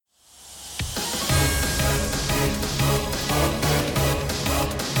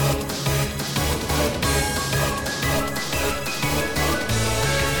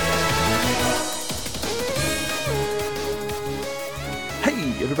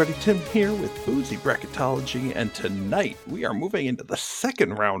everybody, Tim here with Boozy Bracketology, and tonight we are moving into the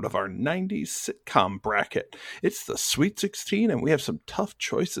second round of our 90s sitcom bracket. It's the Sweet 16, and we have some tough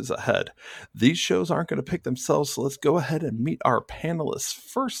choices ahead. These shows aren't going to pick themselves, so let's go ahead and meet our panelists.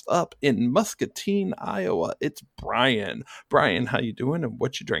 First up in Muscatine, Iowa, it's Brian. Brian, how you doing, and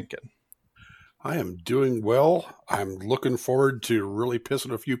what you drinking? I am doing well. I'm looking forward to really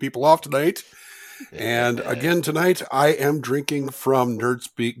pissing a few people off tonight. And again, tonight, I am drinking from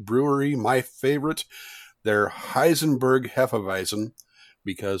Nerdspeak Brewery, my favorite, their Heisenberg Hefeweizen,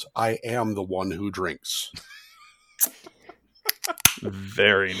 because I am the one who drinks.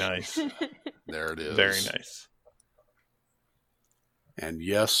 Very nice. There it is. Very nice. And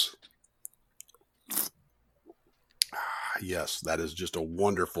yes, that is just a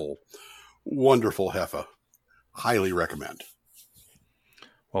wonderful, wonderful Hefe. Highly recommend.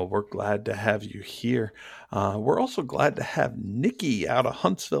 Well, we're glad to have you here. We're also glad to have Nikki out of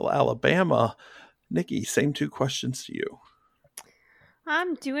Huntsville, Alabama. Nikki, same two questions to you.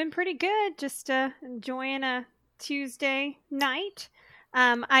 I'm doing pretty good. Just enjoying a Tuesday night.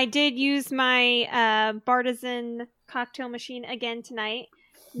 I did use my Bartizan cocktail machine again tonight.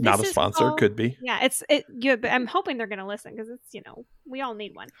 Not a sponsor, could be. Yeah, I'm hoping they're going to listen because it's, we all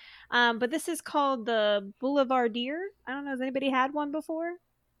need one. But this is called the Boulevardier. I don't know, has anybody had one before?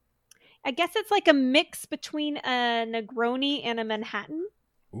 I guess it's like a mix between a Negroni and a Manhattan.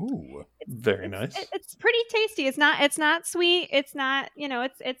 Ooh, very nice. It's pretty tasty. It's not sweet. It's not,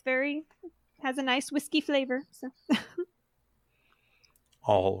 it's very, has a nice whiskey flavor. So.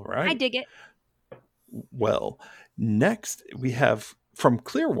 All right. I dig it. Well, next we have from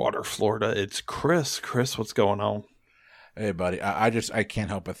Clearwater, Florida, it's Chris. Chris, what's going on? Hey, buddy. I can't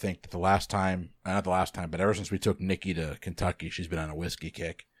help but think that not the last time, but ever since we took Nikki to Kentucky, she's been on a whiskey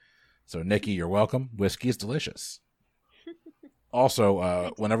kick. So, Nikki, you're welcome. Whiskey is delicious.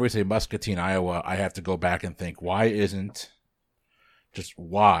 Also, whenever we say Muscatine, Iowa, I have to go back and think, why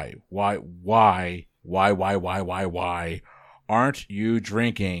aren't you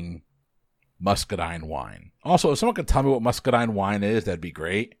drinking muscadine wine? Also, if someone could tell me what muscadine wine is, that'd be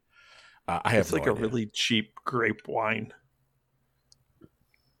great. It's like a really cheap grape wine.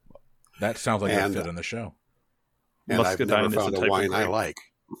 That sounds like it fit on the show. And muscadine I've never found a wine I like.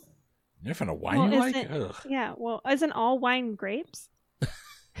 You never found a wine you like? Yeah, well, isn't all wine grapes?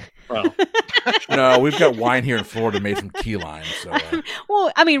 Well, no, we've got wine here in Florida made from key lime. So,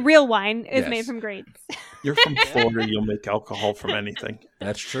 well, I mean, real wine is made from grapes. You're from Florida, you'll make alcohol from anything.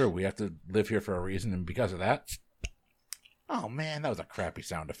 That's true. We have to live here for a reason, and because of that, oh man, that was a crappy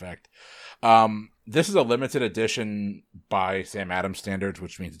sound effect. This is a limited edition by Sam Adams standards,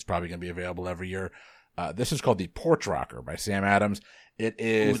 which means it's probably going to be available every year. This is called the Porch Rocker by Sam Adams. It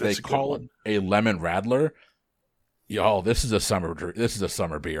is, they call it a lemon radler. Y'all, this is a summer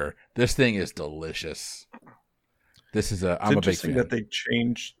beer. This thing is delicious. I'm a big fan. That they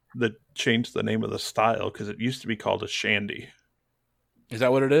changed the name of the style because it used to be called a shandy. Is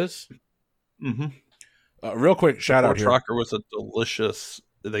that what it is? Mm-hmm. Real quick shout out here. Porch Rocker was a delicious.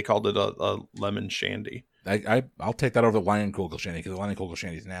 They called it a lemon shandy. I'll take that over the Leinenkugel shandy because the Leinenkugel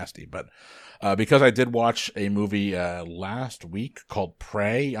shandy is nasty. But because I did watch a movie last week called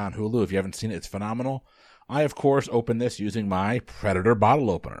Prey on Hulu. If you haven't seen it, it's phenomenal. I, of course, opened this using my Predator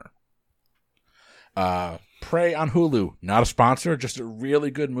bottle opener. Prey on Hulu, not a sponsor, just a really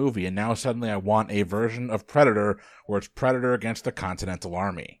good movie. And now suddenly I want a version of Predator where it's Predator against the Continental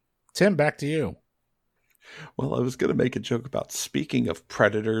Army. Tim, back to you. Well, I was going to make a joke about speaking of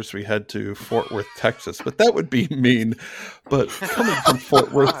predators, we head to Fort Worth, Texas, but that would be mean. But coming from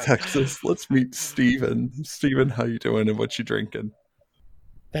Fort Worth, Texas, let's meet Steven. Steven, how you doing and what you drinking?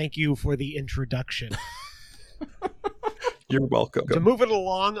 Thank you for the introduction. You're welcome. To move it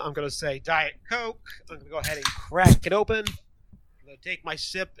along, I'm going to say Diet Coke. I'm going to go ahead and crack it open. I'm going to take my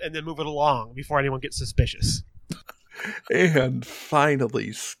sip and then move it along before anyone gets suspicious. And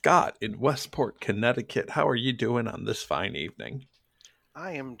finally, Scott in Westport, Connecticut. How are you doing on this fine evening?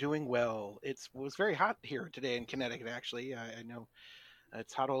 I am doing well. It was very hot here today in Connecticut, actually. I know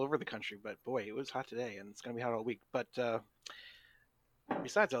it's hot all over the country, but boy, it was hot today, and it's going to be hot all week. But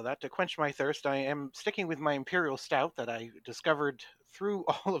besides all that, to quench my thirst, I am sticking with my Imperial Stout that I discovered through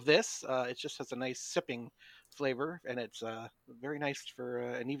all of this. It just has a nice sipping flavor, and it's very nice for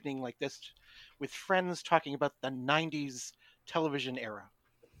an evening like this with friends talking about the 90s television era.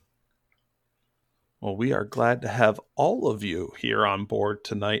 Well, we are glad to have all of you here on board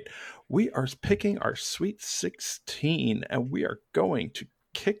tonight. We are picking our Sweet 16, and we are going to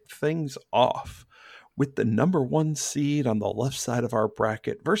kick things off with the number 1 seed on the left side of our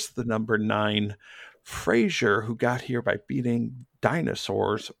bracket versus the number 9 Frasier, who got here by beating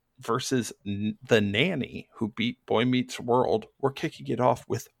dinosaurs, versus The Nanny, who beat Boy Meets World. We're kicking it off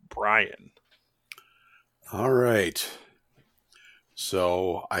with Brian. All right.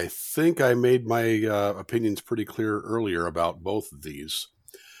 So I think I made my opinions pretty clear earlier about both of these.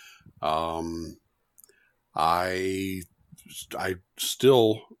 I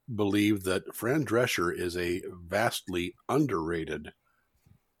still believe that Fran Drescher is a vastly underrated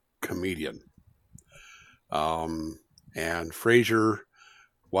comedian. And Frasier,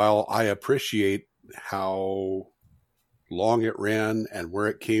 while I appreciate how long it ran and where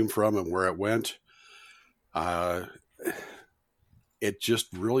it came from and where it went, it just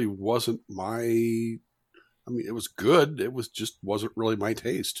really wasn't it was good. It wasn't really my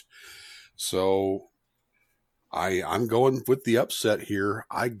taste. So I'm going with the upset here.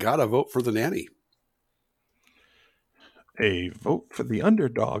 I gotta vote for The Nanny. A vote for the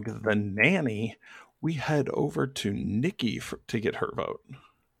underdog, The Nanny. We head over to Nikki to get her vote.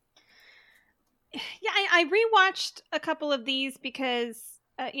 Yeah, I rewatched a couple of these because,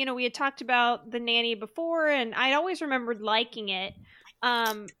 we had talked about The Nanny before, and I'd always remembered liking it.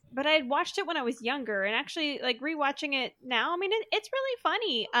 But I had watched it when I was younger, and actually, like, rewatching it now, it's really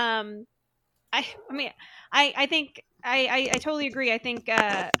funny. I think I totally agree. I think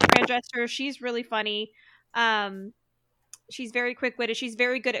Fran Drescher, she's really funny. She's very quick-witted. She's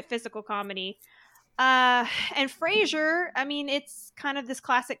very good at physical comedy. And Frasier, it's kind of this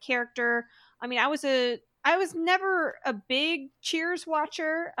classic character. I was never a big Cheers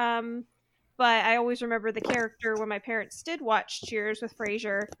watcher, but I always remember the character when my parents did watch Cheers with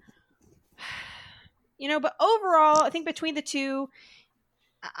Frasier. But overall, I think between the two,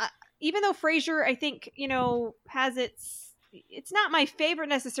 even though Frasier, I think, has it's not my favorite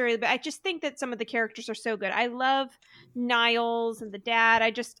necessarily, but I just think that some of the characters are so good. I love Niles and the dad.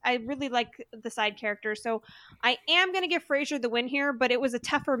 I really like the side characters. So I am going to give Frasier the win here, but it was a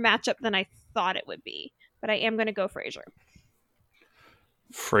tougher matchup than I thought it would be. But I am going to go Frasier.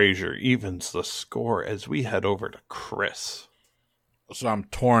 Frasier evens the score as we head over to Chris. So I'm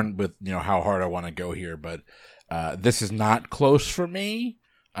torn with, how hard I want to go here, but this is not close for me.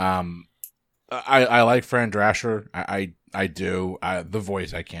 I like Fran Drescher. I do. The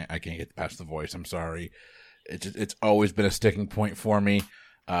voice, I can't get past the voice. I'm sorry. It's always been a sticking point for me.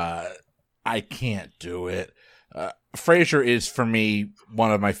 I can't do it. Frasier is, for me,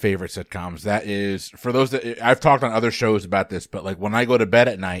 one of my favorite sitcoms. That is, for those that, I've talked on other shows about this, but like when I go to bed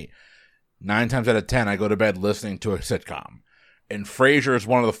at night, 9 times out of 10, I go to bed listening to a sitcom. And Frasier is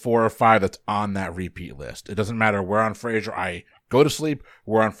one of the 4 or 5 that's on that repeat list. It doesn't matter where on Frasier I go to sleep,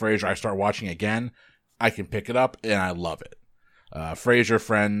 where on Frasier I start watching again. I can pick it up, and I love it. Frasier,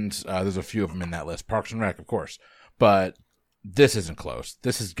 Friends, there's a few of them in that list. Parks and Rec, of course. But this isn't close.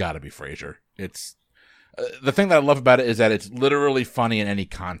 This has got to be Frasier. It's the thing that I love about it is that it's literally funny in any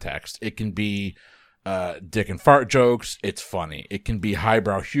context. It can be dick and fart jokes, it's funny. It can be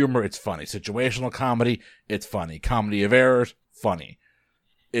highbrow humor, it's funny. Situational comedy, it's funny. Comedy of errors, funny.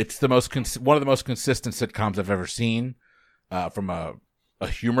 It's the one of the most consistent sitcoms I've ever seen from a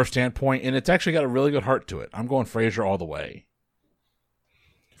humor standpoint, and it's actually got a really good heart to it. I'm going Frasier all the way.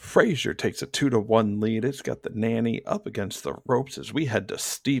 Frasier takes a 2-1 lead. It's got The Nanny up against the ropes as we head to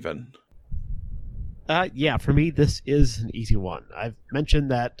Steven. Yeah, for me, this is an easy one. I've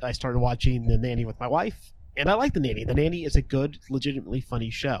mentioned that I started watching The Nanny with my wife, and I like The Nanny. The Nanny is a good, legitimately funny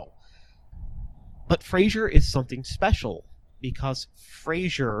show. But Frasier is something special, because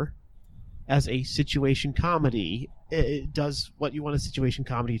Frasier, as a situation comedy, it does what you want a situation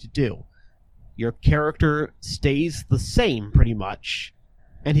comedy to do. Your character stays the same, pretty much,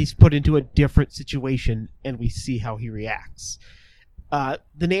 and he's put into a different situation, and we see how he reacts.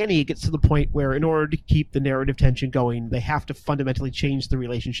 The Nanny gets to the point where, in order to keep the narrative tension going, they have to fundamentally change the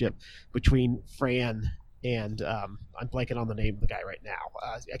relationship between Fran and I'm blanking on the name of the guy right now.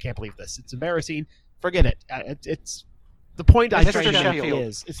 I can't believe this. It's embarrassing. Forget it. It's the point I'm trying to make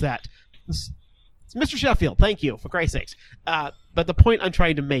is that it's Mr. Sheffield. Thank you, for Christ's sakes. But the point I'm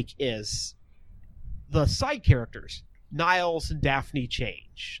trying to make is the side characters, Niles and Daphne,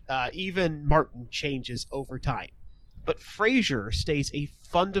 change. Even Martin changes over time. But Frasier stays a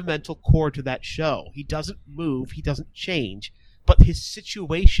fundamental core to that show. He doesn't move, he doesn't change, but his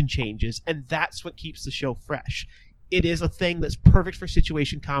situation changes, and that's what keeps the show fresh. It is a thing that's perfect for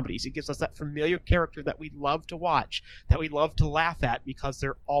situation comedies. It gives us that familiar character that we love to watch, that we love to laugh at because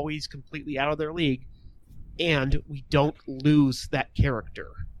they're always completely out of their league, and we don't lose that character,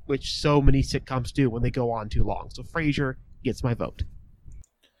 which so many sitcoms do when they go on too long. So Frasier gets my vote.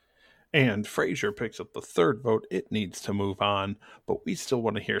 And Frasier picks up the third vote. It needs to move on, but we still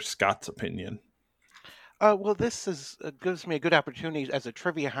want to hear Scott's opinion. Well, this gives me a good opportunity as a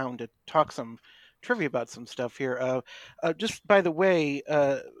trivia hound to talk some trivia about some stuff here. Just by the way,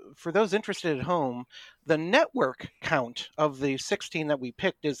 for those interested at home, the network count of the 16 that we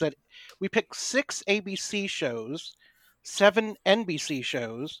picked is that we picked 6 ABC shows, 7 NBC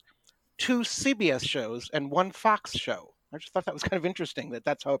shows, 2 CBS shows, and 1 Fox show. I just thought that was kind of interesting that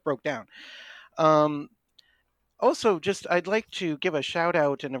that's how it broke down. Also, just I'd like to give a shout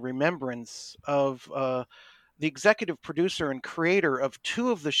out and a remembrance of the executive producer and creator of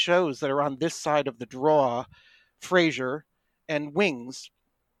 2 of the shows that are on this side of the draw, Frasier and Wings,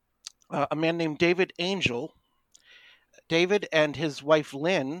 a man named David Angel. David and his wife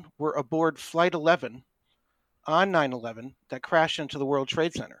Lynn were aboard Flight 11 on 9/11 that crashed into the World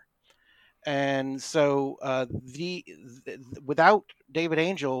Trade Center. And so without David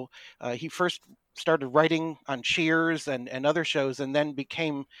Angel, he first started writing on Cheers and other shows, and then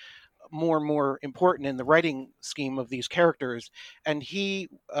became more and more important in the writing scheme of these characters. And he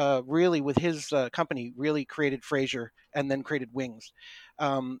really, with his company, really created Frasier and then created Wings.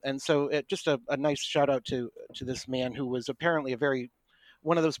 And so just a nice shout out to this man who was apparently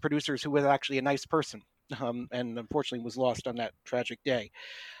one of those producers who was actually a nice person, and unfortunately was lost on that tragic day.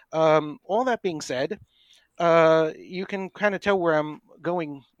 All that being said, you can kind of tell where I'm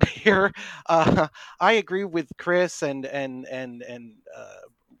going here. I agree with Chris and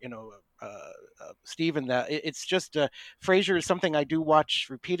Stephen that it's just Frasier is something I do watch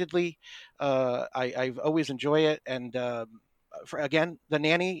repeatedly. I've always enjoy it, and again, The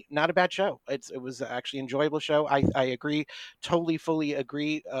Nanny, not a bad show. It was actually an enjoyable show. I agree, fully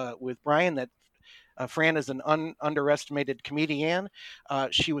agree with Brian that Fran is an underestimated comedian.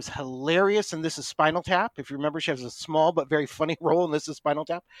 She was hilarious in This Is Spinal Tap. If you remember, she has a small but very funny role in This Is Spinal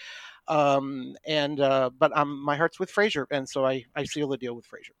Tap. But my heart's with Frasier, and so I seal the deal with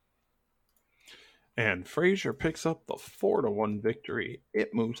Frasier. And Frasier picks up the 4-1 victory.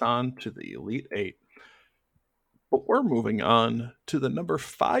 It moves on to the Elite Eight. But we're moving on to the number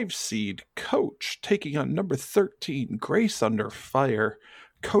 5 seed, Coach, taking on number 13, Grace Under Fire.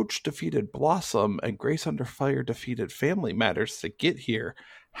 Coach defeated Blossom, and Grace Under Fire defeated Family Matters to get here.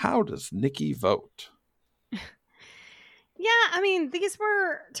 How does Nikki vote? Yeah, I mean, these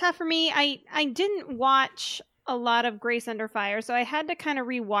were tough for me. I didn't watch a lot of Grace Under Fire, so I had to kind of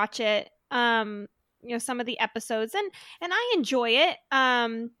rewatch it. Some of the episodes, and I enjoy it.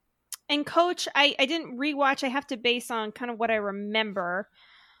 And Coach, I didn't rewatch. I have to base on kind of what I remember.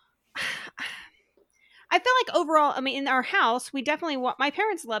 I feel like overall, I mean, in our house, we definitely my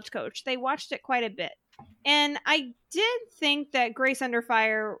parents loved Coach. They watched it quite a bit. And I did think that Grace Under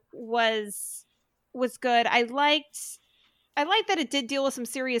Fire was good. I liked that it did deal with some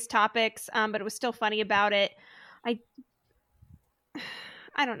serious topics, but it was still funny about it. I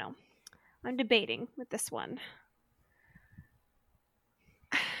don't know. I'm debating with this one.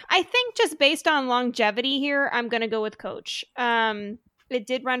 I think just based on longevity here, I'm going to go with Coach. It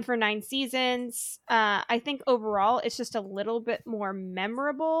did run for 9 seasons. I think overall, it's just a little bit more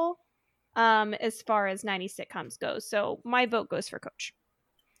memorable as far as 90s sitcoms go. So my vote goes for Coach.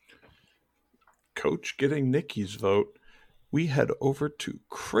 Coach getting Nikki's vote. We head over to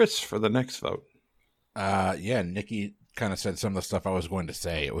Chris for the next vote. Nikki kind of said some of the stuff I was going to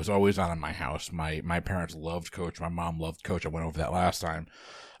say. It was always on in my house. My parents loved Coach. My mom loved Coach. I went over that last time.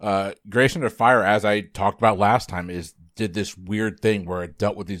 Grace Under Fire, as I talked about last time, did this weird thing where it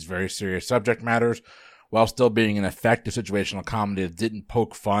dealt with these very serious subject matters while still being an effective situational comedy that didn't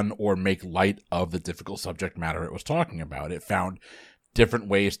poke fun or make light of the difficult subject matter it was talking about. It found different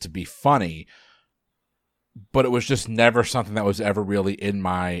ways to be funny, but it was just never something that was ever really in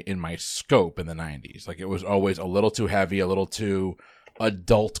my scope in the 90s. Like, it was always a little too heavy, a little too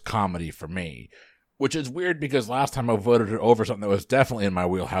adult comedy for me, which is weird because last time I voted it over something that was definitely in my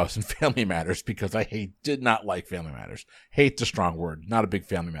wheelhouse in Family Matters, because I did not like Family Matters. Hate's a strong word. Not a big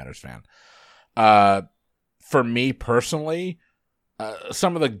Family Matters fan. For me personally,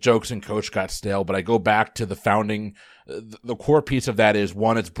 some of the jokes in Coach got stale, but I go back to the founding. The core piece of that is,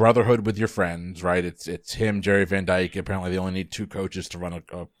 one, it's brotherhood with your friends, right? It's him, Jerry Van Dyke. Apparently, they only need 2 coaches to run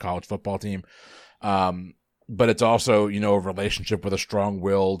a college football team. But it's also, a relationship with a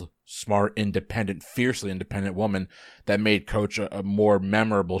strong-willed, smart, independent, fiercely independent woman that made Coach a more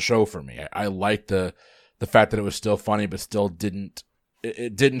memorable show for me. I liked the fact that it was still funny, but still didn't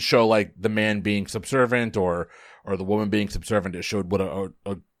show like the man being subservient or the woman being subservient. It showed what a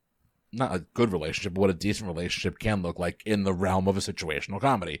not a good relationship, but what a decent relationship can look like in the realm of a situational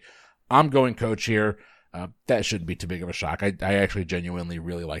comedy. I'm going Coach here. That shouldn't be too big of a shock. I actually genuinely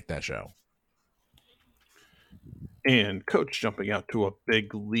really like that show. And Coach jumping out to a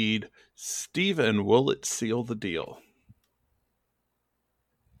big lead. Steven, will it seal the deal?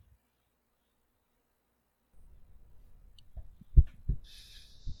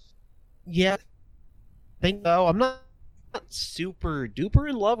 Yeah, I think so. I'm not super duper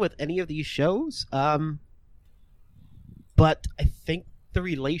in love with any of these shows, but I think the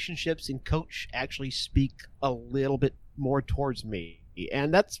relationships in Coach actually speak a little bit more towards me,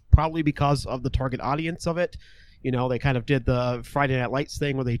 and that's probably because of the target audience of it. You know, they kind of did the Friday Night Lights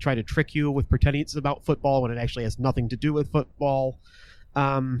thing where they try to trick you with pretending it's about football when it actually has nothing to do with football.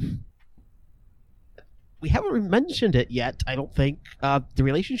 We haven't mentioned it yet, I don't think. The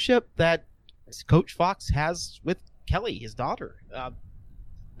relationship that Coach Fox has with Kelly, his daughter.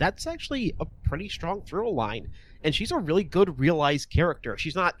 That's actually a pretty strong through line. And she's a really good realized character.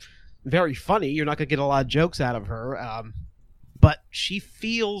 She's not very funny. You're not going to get a lot of jokes out of her. But she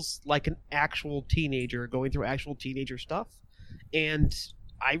feels like an actual teenager going through actual teenager stuff. And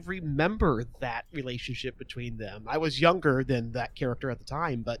I remember that relationship between them. I was younger than that character at the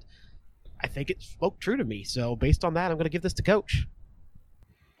time, but I think it spoke true to me. So based on that, I'm going to give this to Coach.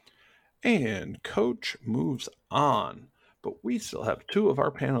 And Coach moves on. But we still have two of our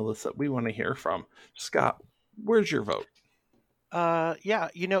panelists that we want to hear from. Scott, where's your vote? Yeah,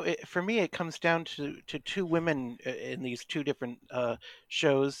 for me, it comes down to two women in these two different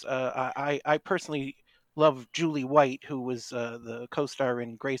shows. I personally love Julie White, who was the co-star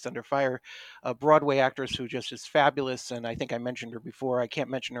in Grace Under Fire, a Broadway actress who just is fabulous. And I think I mentioned her before. I can't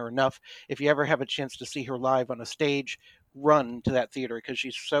mention her enough. If you ever have a chance to see her live on a stage, run to that theater because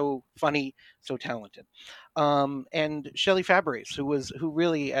she's so funny, so talented. And Shelley Fabares, who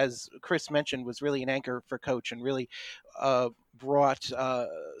really, as Chris mentioned, was really an anchor for Coach and really brought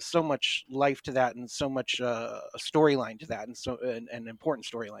so much life to that and so much storyline to that and so an important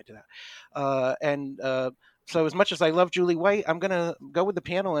storyline to that. So as much as I love Julie White, I'm going to go with the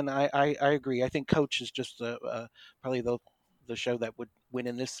panel, and I agree. I think Coach is just probably the show that would win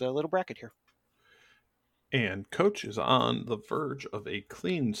in this little bracket here. And Coach is on the verge of a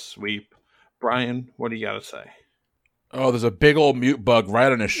clean sweep. Brian, what do you got to say? Oh, there's a big old mute bug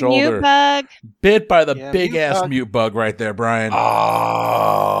right on his shoulder. Mute bug. Bit by the big-ass mute bug right there, Brian.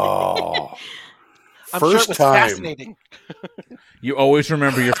 Oh. I'm First sure it was time. fascinating. You always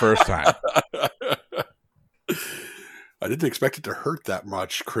remember your first time. I didn't expect it to hurt that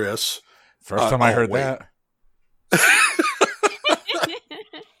much, Chris. First time I heard that.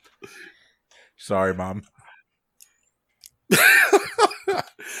 Sorry, Mom.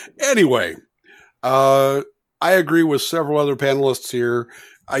 Anyway, I agree with several other panelists here.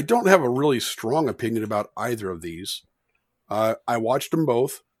 I don't have a really strong opinion about either of these. I watched them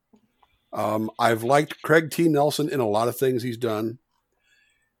both. I've liked Craig T. Nelson in a lot of things he's done.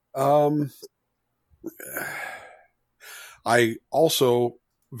 I also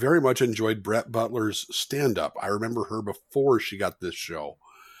very much enjoyed Brett Butler's stand-up. I remember her before she got this show.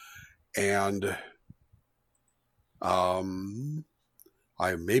 And I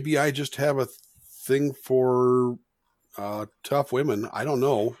just have a thing for tough women. I don't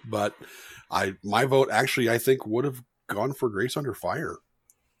know, but my vote actually I think would have gone for Grace Under Fire.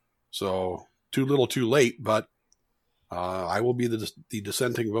 So too little, too late. But I will be the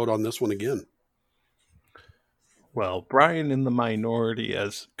dissenting vote on this one again. Well, Brian in the minority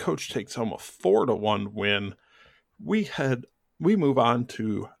as Coach takes home a 4-1 win. We move on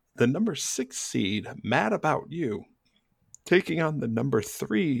to the number 6 seed, Mad About You, taking on the number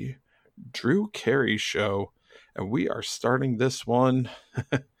 3, Drew Carey Show. And we are starting this one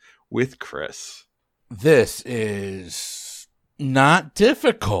with Chris. This is not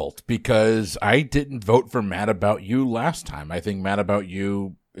difficult because I didn't vote for Mad About You last time. I think Mad About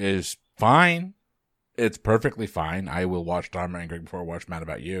You is fine. It's perfectly fine. I will watch Dharma and Greg before I watch Mad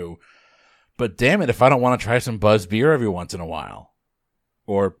About You. But damn it, if I don't want to try some Buzz beer every once in a while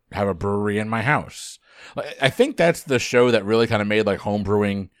or have a brewery in my house. I think that's the show that really kind of made like home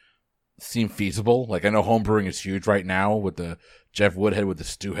brewing seem feasible. Like I know home brewing is huge right now with the Jeff Woodhead with the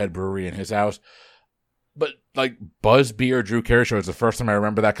Stewhead Brewery in his house. But like Buzz Beer, Drew Carey Show is the first time I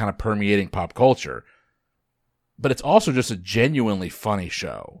remember that kind of permeating pop culture. But it's also just a genuinely funny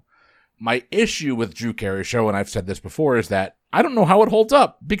show. My issue with Drew Carey Show, and I've said this before, is that I don't know how it holds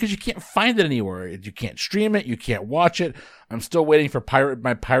up because you can't find it anywhere. You can't stream it. You can't watch it. I'm still waiting for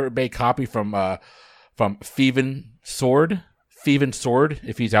my Pirate Bay copy from Feven Sword. Feven Sword,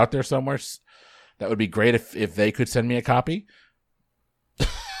 if he's out there somewhere. That would be great if they could send me a copy. I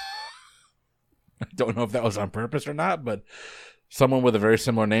don't know if that was on purpose or not, but someone with a very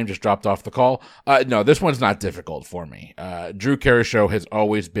similar name just dropped off the call. No, this one's not difficult for me. Drew Carey Show has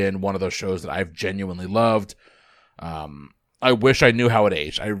always been one of those shows that I've genuinely loved. I wish I knew how it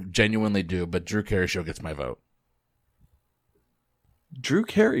aged. I genuinely do, but Drew Carey Show gets my vote. Drew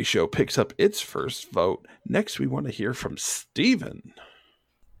Carey Show picks up its first vote. Next, we want to hear from Steven.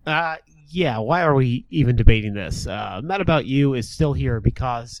 Yeah, why are we even debating this? Mad About You is still here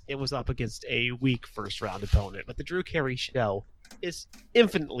because it was up against a weak first-round opponent, but the Drew Carey Show is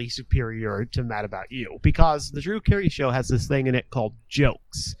infinitely superior to Mad About You because the Drew Carey Show has this thing in it called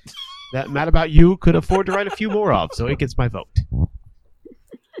jokes that Mad About You could afford to write a few more of, so it gets my vote.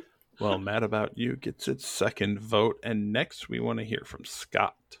 Well, Mad About You gets its second vote, and next we want to hear from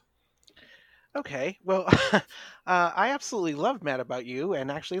Scott. Okay, well, I absolutely loved Mad About You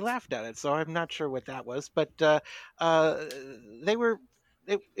and actually laughed at it, so I'm not sure what that was, but they were.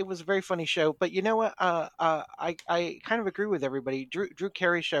 It was a very funny show, but you know what? I kind of agree with everybody. Drew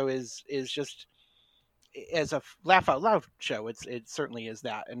Carey Show is just as a laugh out loud show. It certainly is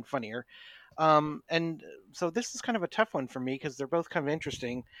that and funnier. And so this is kind of a tough one for me because they're both kind of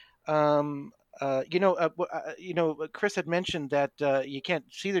interesting. Chris had mentioned that you can't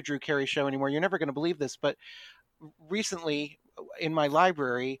see the Drew Carey Show anymore. You're never going to believe this, but recently in my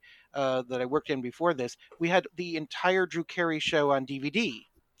library that I worked in before this, we had the entire Drew Carey Show on DVD,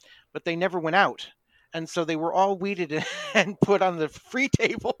 but they never went out. And so they were all weeded and put on the free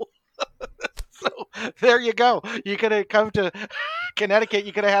table. So there you go. You could have come to Connecticut.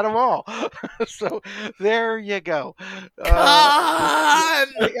 You could have had them all. So there you go. Yeah,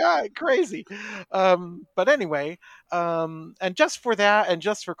 crazy. But anyway, and just for that, and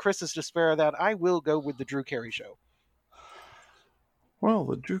just for Chris's despair of that, I will go with the Drew Carey Show. Well,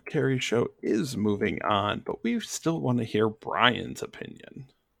 the Drew Carey Show is moving on, but we still want to hear Brian's opinion.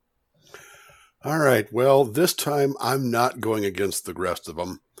 All right. Well, this time I'm not going against the rest of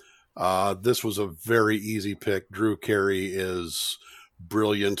them. This was a very easy pick. Drew Carey is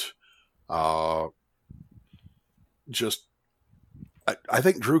brilliant. I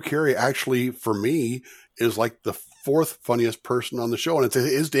think Drew Carey actually, for me, is like the fourth funniest person on the show, and it's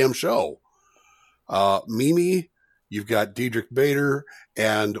his damn show. Mimi, you've got Diedrich Bader,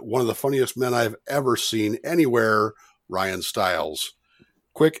 and one of the funniest men I've ever seen anywhere, Ryan Stiles.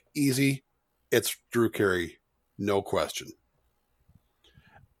 Quick, easy, it's Drew Carey, no question.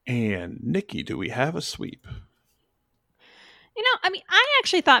 And Nikki, do we have a sweep? I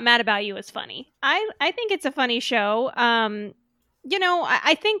actually thought Mad About You was funny. I think it's a funny show. I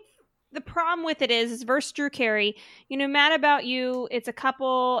think the problem with it is versus Drew Carey. Mad About You, it's a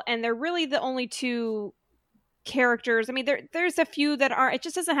couple, and they're really the only two characters. I mean, there's a few that are. It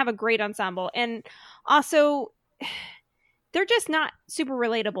just doesn't have a great ensemble, and also they're just not super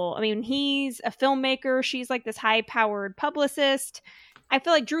relatable. I mean, he's a filmmaker. She's like this high-powered publicist. I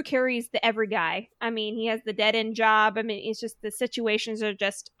feel like Drew Carey's the every guy. I mean, he has the dead-end job. I mean, it's just the situations are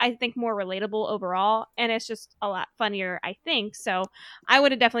just, I think, more relatable overall. And it's just a lot funnier, I think. So I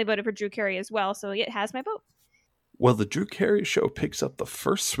would have definitely voted for Drew Carey as well. So it has my vote. Well, the Drew Carey Show picks up the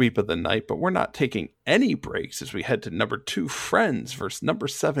first sweep of the night, but we're not taking any breaks as we head to number 2, Friends, versus number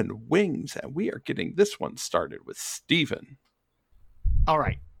 7, Wings. And we are getting this one started with Steven. All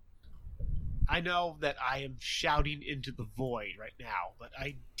right. I know that I am shouting into the void right now, but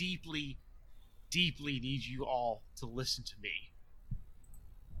I deeply, deeply need you all to listen to me.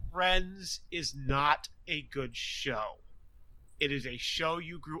 Friends is not a good show. It is a show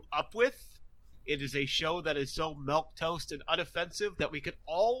you grew up with. It is a show that is so milquetoast and unoffensive that we can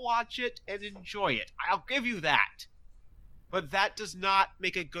all watch it and enjoy it. I'll give you that. But that does not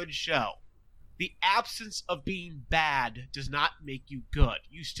make a good show. The absence of being bad does not make you good.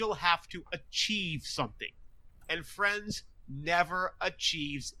 You still have to achieve something. And Friends never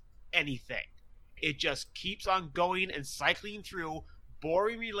achieves anything. It just keeps on going and cycling through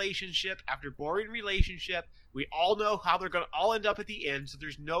boring relationship after boring relationship. We all know how they're going to all end up at the end, so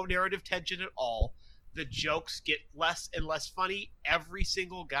there's no narrative tension at all. The jokes get less and less funny every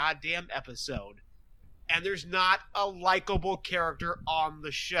single goddamn episode. And there's not a likable character on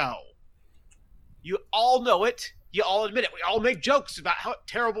the show. You all know it. You all admit it. We all make jokes about how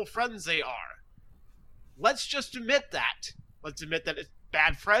terrible friends they are. Let's just admit that. Let's admit that it's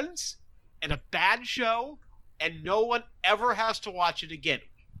bad friends and a bad show, and no one ever has to watch it again.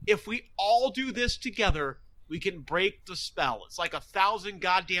 If we all do this together, we can break the spell. It's like 1,000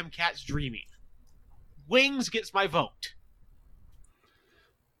 goddamn cats dreaming. Wings gets my vote.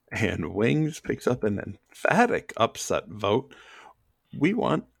 And Wings picks up an emphatic upset vote. We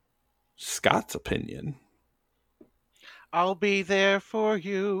want Scott's opinion. I'll be there for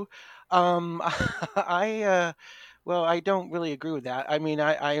you. I don't really agree with that. I mean,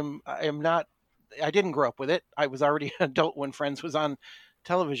 I am not. I didn't grow up with it. I was already an adult when Friends was on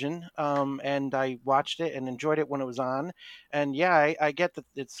television, and I watched it and enjoyed it when it was on. And yeah, I get that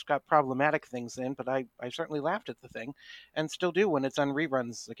it's got problematic things in, but I certainly laughed at the thing, and still do when it's on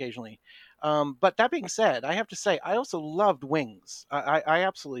reruns occasionally. But that being said, I have to say I also loved Wings. I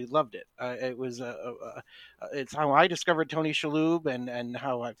absolutely loved it. It was it's how I discovered Tony Shalhoub, and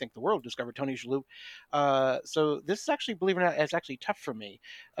how I think the world discovered Tony Shalhoub. So this is actually, believe it or not, it's actually tough for me.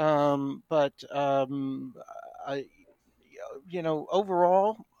 But I,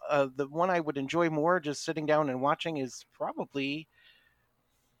 overall, the one I would enjoy more just sitting down and watching is probably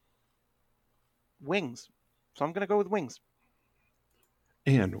Wings. So I'm going to go with Wings.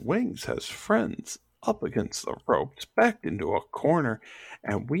 And Wings has Friends up against the ropes, backed into a corner,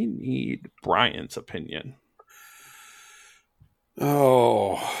 and we need Brian's opinion.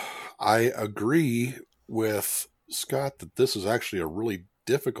 Oh, I agree with Scott that this is actually a really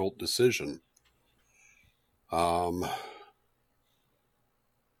difficult decision.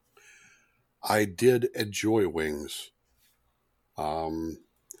 I did enjoy Wings.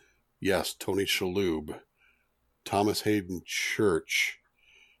 Yes, Tony Shalhoub, Thomas Hayden Church.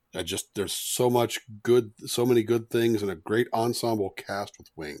 There's so many good things and a great ensemble cast with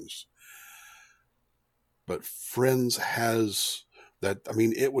Wings. But Friends has that,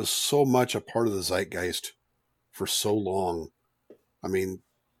 it was so much a part of the zeitgeist for so long.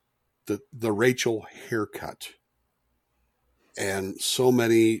 The Rachel haircut and so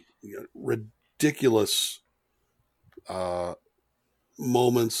many ridiculous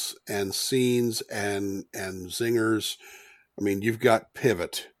moments and scenes and zingers. You've got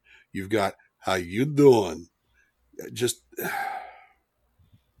Pivot. You've got How You Doing? Just,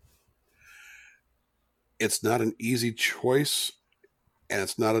 it's not an easy choice, and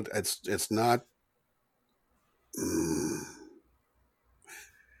it's not.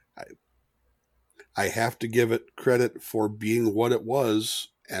 I have to give it credit for being what it was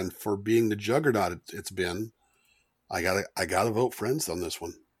and for being the juggernaut it's been. I gotta vote Friends on this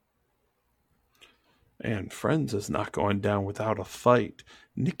one. And Friends is not going down without a fight.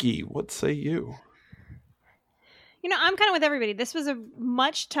 Nikki, what say you? I'm kind of with everybody. This was a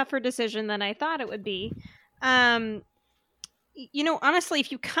much tougher decision than I thought it would be. Honestly,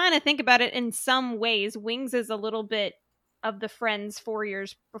 if you kind of think about it in some ways, Wings is a little bit of the Friends 4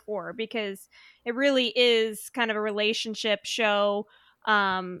 years before, because it really is kind of a relationship show.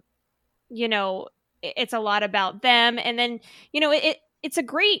 It's a lot about them. And then, it's a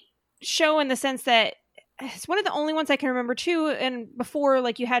great show in the sense that it's one of the only ones I can remember too. And before,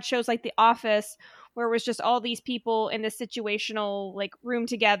 like, you had shows like The Office, where it was just all these people in this situational like room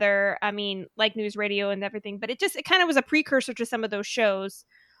together. Like News Radio and everything, but it kind of was a precursor to some of those shows.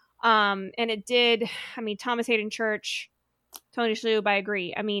 And it did, Thomas Hayden Church, Tony Shalhoub, I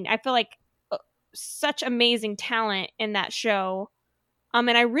agree. I feel like such amazing talent in that show.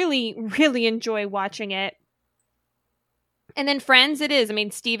 And I really, really enjoy watching it. And then Friends, it is.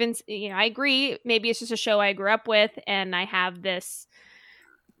 Stevens, I agree. Maybe it's just a show I grew up with, and I have this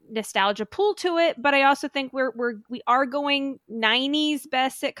nostalgia pull to it. But I also think we are going 90's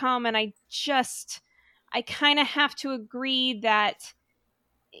best sitcom, and I kind of have to agree that,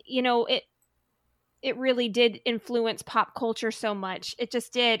 it really did influence pop culture so much. It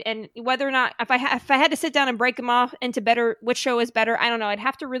just did. And whether or not, if I had to sit down and break them off into better, which show is better, I don't know. I'd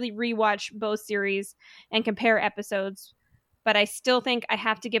have to really rewatch both series and compare episodes. But I still think I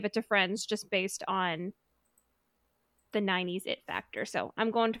have to give it to Friends just based on the 90's it factor. So I'm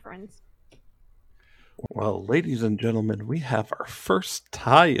going to Friends. Well, ladies and gentlemen, we have our first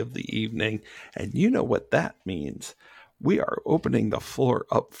tie of the evening. And you know what that means. We are opening the floor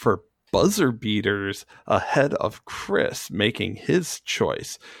up for buzzer beaters ahead of Chris making his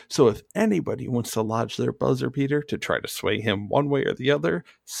choice. So if anybody wants to lodge their buzzer beater to try to sway him one way or the other,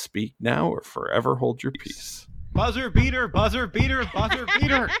 speak now or forever hold your peace. Buzzer beater, buzzer beater, buzzer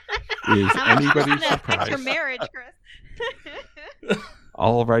beater. Is anybody surprised? Your marriage, Chris.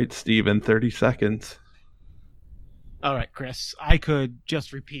 All right, Steven, 30 seconds. All right, Chris, I could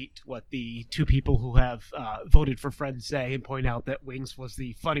just repeat what the two people who have voted for Friends say and point out that Wings was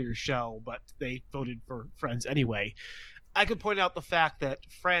the funnier show, but they voted for Friends anyway. I could point out the fact that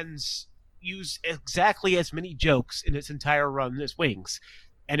Friends used exactly as many jokes in its entire run as Wings,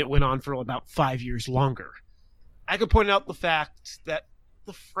 and it went on for about 5 years longer. I could point out the fact that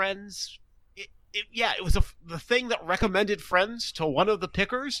the Friends, it was the thing that recommended Friends to one of the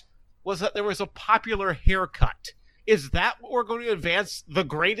pickers was that there was a popular haircut. Is that what we're going to advance the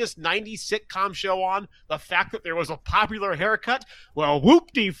greatest 90s sitcom show on? The fact that there was a popular haircut? Well,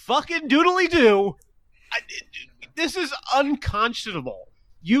 whoop-de-fucking-doodly-doo. This is unconscionable.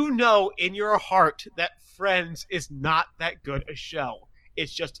 You know in your heart that Friends is not that good a show.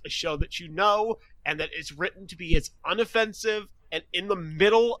 It's just a show that you know, and that it's written to be as unoffensive and in the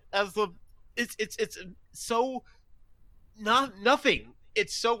middle as the it's so not nothing.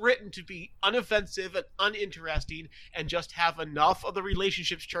 It's so written to be unoffensive and uninteresting and just have enough of the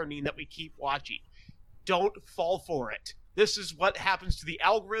relationships churning that we keep watching. Don't fall for it. This is what happens to the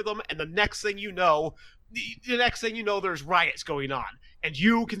algorithm, and the next thing you know, there's riots going on. And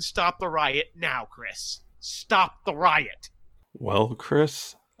you can stop the riot now, Chris. Stop the riot. Well,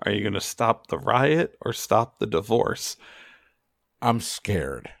 Chris, are you going to stop the riot or stop the divorce? I'm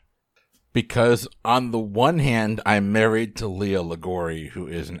scared. Because on the one hand, I'm married to Leah Ligori, who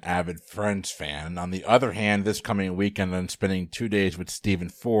is an avid Friends fan. And on the other hand, this coming weekend, I'm spending 2 days with Stephen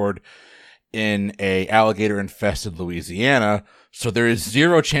Ford in a alligator-infested Louisiana. So there is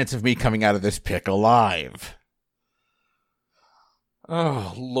zero chance of me coming out of this pick alive.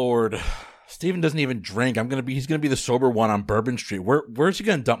 Oh, Lord. Stephen doesn't even drink. He's gonna be the sober one on Bourbon Street. Where's he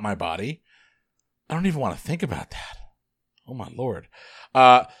gonna dump my body? I don't even want to think about that. Oh my Lord.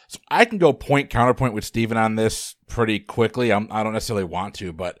 So I can go counterpoint with Steven on this pretty quickly. I don't necessarily want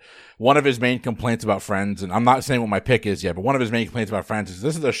to, but one of his main complaints about Friends, and I'm not saying what my pick is yet, but one of his main complaints about Friends is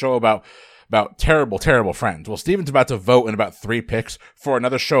this is a show about terrible, terrible friends. Well, Steven's about to vote in about 3 picks for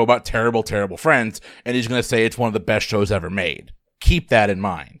another show about terrible, terrible friends, and he's going to say it's one of the best shows ever made. Keep that in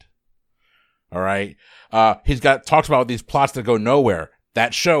mind. All right? He's talks about these plots that go nowhere.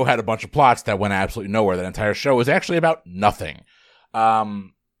 That show had a bunch of plots that went absolutely nowhere. That entire show was actually about nothing.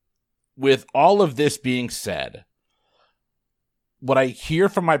 With all of this being said, what I hear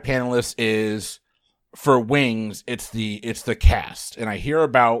from my panelists is for Wings, it's the cast. And I hear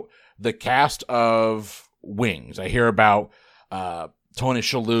about the cast of Wings. I hear about Tony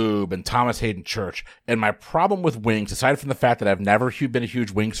Shalhoub and Thomas Hayden Church. And my problem with Wings, aside from the fact that I've never been a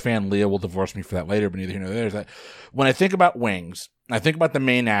huge Wings fan, Leah will divorce me for that later, but neither here nor there, is that when I think about Wings, I think about the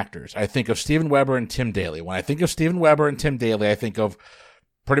main actors. I think of Steven Weber and Tim Daly. When I think of Steven Weber and Tim Daly, I think of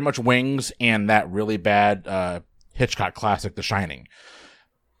pretty much Wings and that really bad Hitchcock classic, The Shining.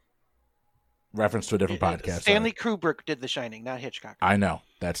 Reference to a different podcast. Stanley Kubrick did The Shining, not Hitchcock. I know.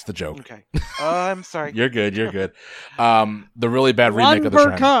 That's the joke. Okay. I'm sorry. You're good. The really bad remake of The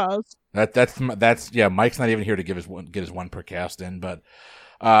Shining. Cast. That's Mike's not even here to get his one per cast in, but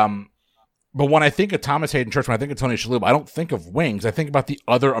when I think of Thomas Hayden Church, when I think of Tony Shalhoub, I don't think of Wings. I think about the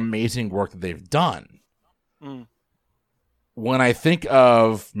other amazing work that they've done. Mm. When I think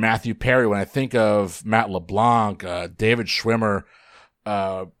of Matthew Perry, when I think of Matt LeBlanc, David Schwimmer,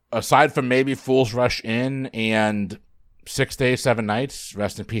 aside from maybe Fools Rush In and 6 Days, 7 Nights,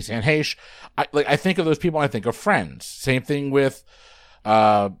 rest in peace, Anne Heche, I think of those people and I think of Friends. Same thing with,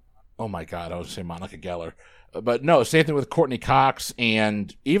 oh my God, I was going to say Monica Geller. But no, same thing with Courtney Cox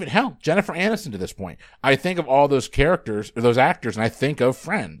and even, hell, Jennifer Aniston to this point. I think of all those characters, or those actors, and I think of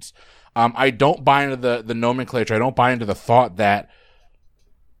Friends. I don't buy into the nomenclature. I don't buy into the thought that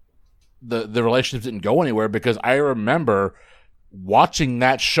the relationships didn't go anywhere, because I remember watching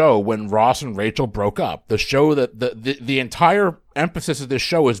that show when Ross and Rachel broke up. The show that the entire emphasis of this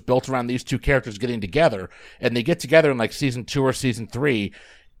show is built around these two characters getting together, and they get together in like season 2 or season 3,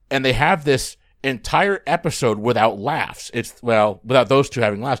 and they have this entire episode without laughs. Without those two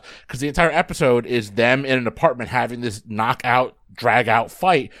having laughs, because the entire episode is them in an apartment having this knockout, drag out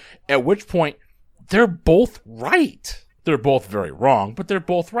fight, at which point they're both right. They're both very wrong, but they're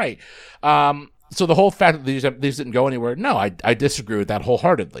both right. So the whole fact that these didn't go anywhere, no, I disagree with that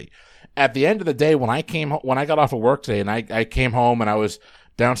wholeheartedly. At the end of the day, when I got off of work today and I came home and I was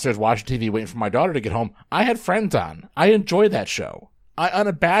downstairs watching TV waiting for my daughter to get home, I had Friends on. I enjoy that show. I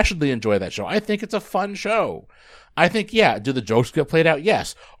unabashedly enjoy that show. I think it's a fun show. I think, yeah, do the jokes get played out?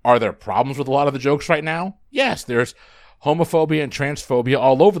 Yes. Are there problems with a lot of the jokes right now? Yes. There's homophobia and transphobia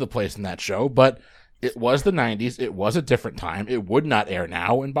all over the place in that show, but it was the 90s. It was a different time. It would not air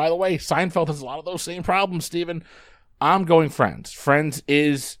now. And by the way, Seinfeld has a lot of those same problems, Steven. I'm going Friends. Friends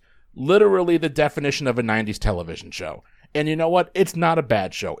is literally the definition of a 90s television show. And you know what? It's not a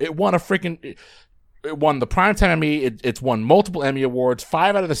bad show. It won it won the Primetime Emmy. It's won multiple Emmy Awards.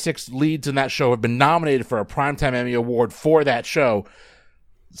 5 out of the 6 leads in that show have been nominated for a Primetime Emmy Award for that show.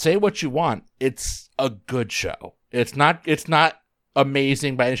 Say what you want. It's a good show. It's not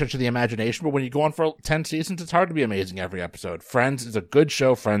amazing by any stretch of the imagination, but when you go on for 10 seasons, it's hard to be amazing every episode. Friends is a good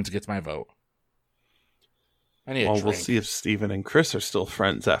show. Friends gets my vote. We'll see if Steven and Chris are still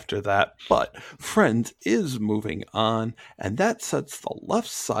friends after that. But Friends is moving on, and that sets the left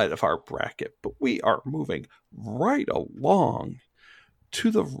side of our bracket. But we are moving right along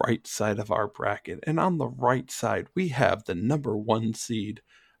to the right side of our bracket. And on the right side, we have the number 1 seed,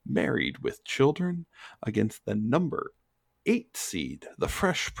 Married with Children, against the number 8 seed, The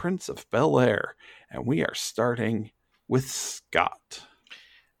Fresh Prince of Bel-Air. And we are starting with Scott.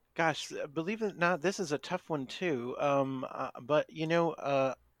 Gosh, believe it or not, this is a tough one too. But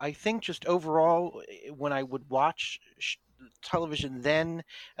I think just overall, when I would watch television then,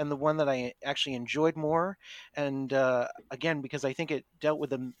 and the one that I actually enjoyed more, and again because I think it dealt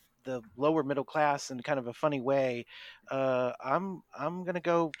with the lower middle class in kind of a funny way, I'm gonna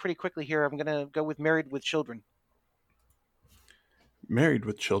go pretty quickly here. I'm gonna go with Married with Children. Married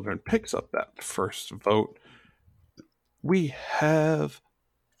with Children picks up that first vote. We have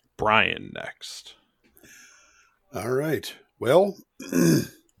Brian next. All right. Well,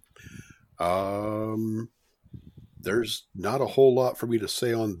 there's not a whole lot for me to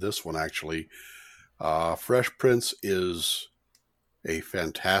say on this one, actually. Fresh Prince is a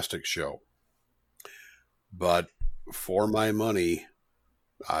fantastic show. But for my money,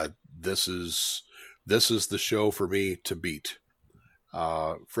 this is the show for me to beat.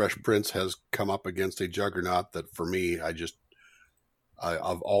 Fresh Prince has come up against a juggernaut that for me,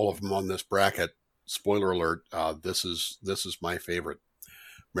 of all of them on this bracket, spoiler alert, this is my favorite.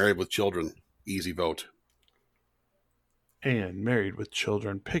 Married with Children, easy vote. And Married with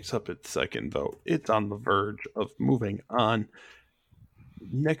Children picks up its second vote. It's on the verge of moving on.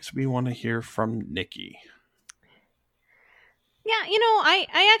 Next, we want to hear from Nikki. Yeah,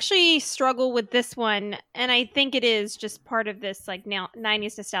 I actually struggle with this one, and I think it is just part of this like now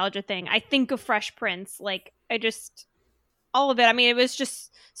 90s nostalgia thing. I think of Fresh Prince, like all of it. I mean, it was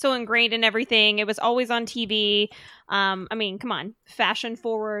just so ingrained in everything. It was always on TV. I mean, come on, fashion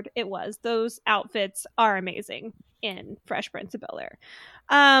forward. It was. Those outfits are amazing in Fresh Prince of Bel-Air.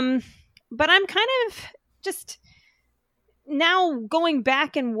 But I'm kind of just now going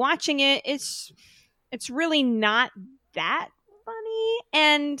back and watching it. It's really not that funny.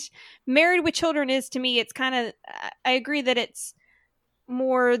 And Married with Children is, to me, it's kind of, I agree that it's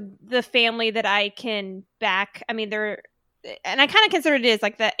more the family that I can back. I mean, and I kind of consider it is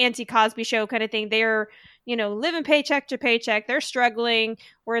like the anti-Cosby Show kind of thing. They're, living paycheck to paycheck. They're struggling,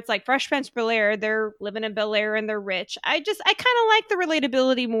 where it's like Fresh Prince of Bel-Air, they're living in Bel-Air and they're rich. I kind of like the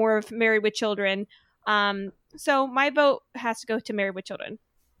relatability more of Married with Children. So my vote has to go to Married with Children.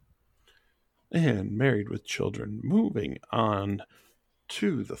 And Married with Children moving on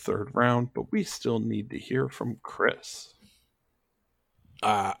to the third round, but we still need to hear from Chris.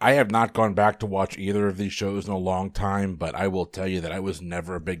 I have not gone back to watch either of these shows in a long time, but I will tell you that I was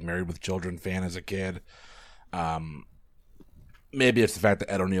never a big Married with Children fan as a kid. Maybe it's the fact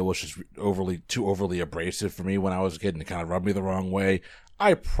that Ed O'Neill was just too overly abrasive for me when I was a kid, and it kind of rubbed me the wrong way.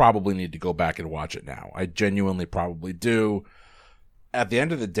 I probably need to go back and watch it now. I genuinely probably do. At the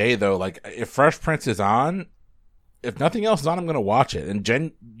end of the day, though, like, if Fresh Prince is on, if nothing else is on, I'm going to watch it.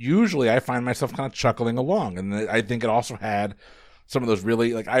 And usually I find myself kind of chuckling along. And I think it also had some of those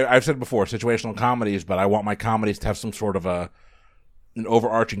really, like I've said before, situational comedies, but I want my comedies to have some sort of an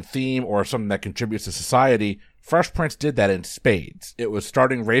overarching theme or something that contributes to society. Fresh Prince did that in spades. It was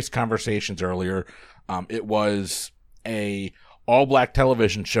starting race conversations earlier. It was a all-black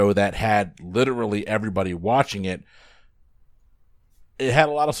television show that had literally everybody watching it. It had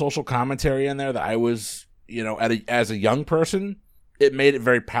a lot of social commentary in there that I was, as a young person, it made it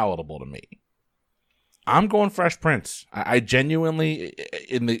very palatable to me. I'm going Fresh Prince. I genuinely,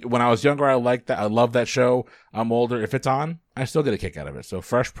 when I was younger, I liked that. I love that show. I'm older. If it's on, I still get a kick out of it. So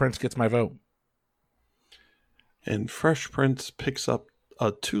Fresh Prince gets my vote. And Fresh Prince picks up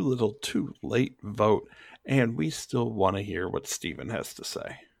a too little, too late vote. And we still want to hear what Steven has to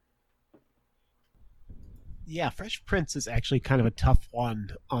say. Yeah, Fresh Prince is actually kind of a tough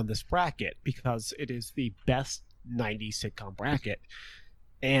one on this bracket because it is the best 90s sitcom bracket.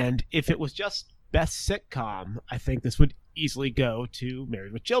 And if it was just best sitcom, I think this would easily go to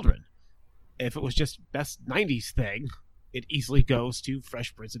Married with Children. If it was just best 90s thing, it easily goes to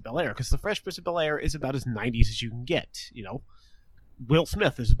Fresh Prince of Bel-Air, because the Fresh Prince of Bel-Air is about as 90s as you can get. Will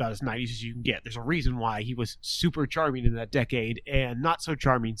Smith is about as 90s as you can get. There's a reason why he was super charming in that decade and not so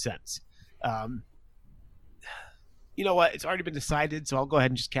charming since. You know what? It's already been decided, so I'll go ahead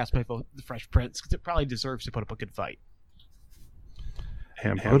and just cast my vote for the Fresh Prince, because it probably deserves to put up a good fight.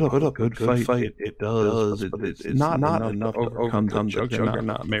 And put up a good fight. It does, but it's not enough to overcome the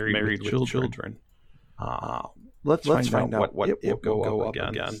juggernaut Married with Children. Let's find out what it will go up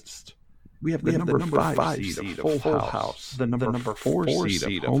against. We have the number 5 seed of Full House, the number 4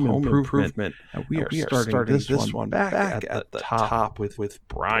 seed of Home Improvement, and we are starting this one back at the top with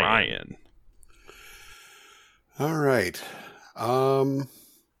Brian. All right.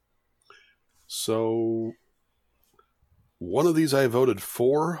 So one of these I voted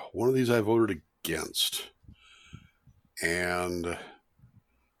for, one of these I voted against. And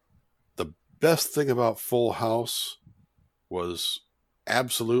the best thing about Full House was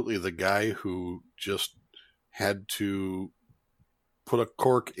absolutely the guy who just had to put a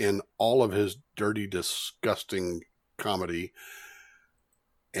cork in all of his dirty, disgusting comedy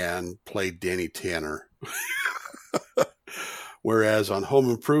and play Danny Tanner. Whereas on Home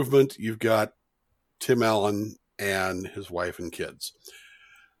Improvement, you've got Tim Allen and his wife and kids.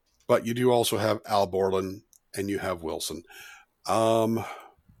 But you do also have Al Borland and you have Wilson.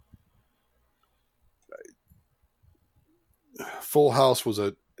 Full House was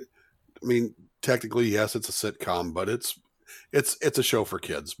technically, yes, it's a sitcom, but it's a show for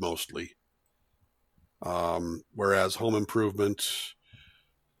kids mostly. Whereas Home Improvement,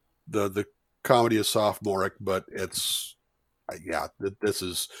 the comedy is sophomoric, but it's this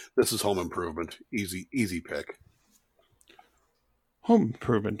is Home Improvement. Easy pick. Home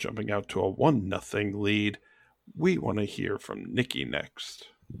Improvement jumping out to a 1-0 lead. We want to hear from Nikki next.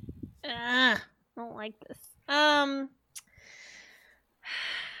 I don't like this. I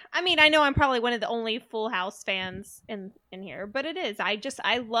know I'm probably one of the only Full House fans in here, but it is.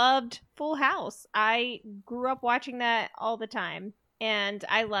 I loved Full House. I grew up watching that all the time, and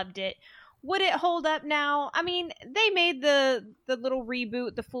I loved it. Would it hold up now? They made the little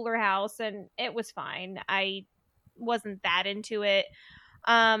reboot, the Fuller House, and it was fine. I wasn't that into it.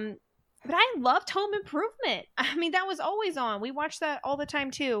 But I loved Home Improvement. That was always on. We watched that all the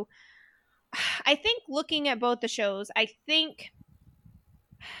time too. I think looking at both the shows,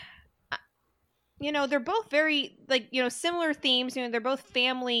 they're both very similar themes. They're both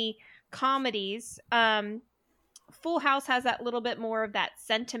family comedies. Full House has that little bit more of that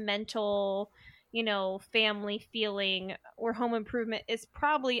sentimental, family feeling, where Home Improvement is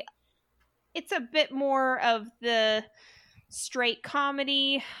probably, it's a bit more of the straight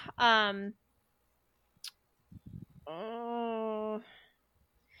comedy. I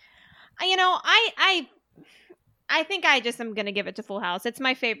think I just am going to give it to Full House. It's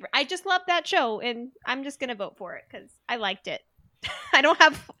my favorite. I just love that show, and I'm just going to vote for it because I liked it. I don't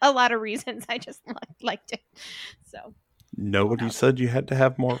have a lot of reasons. I just liked it. So nobody said you had to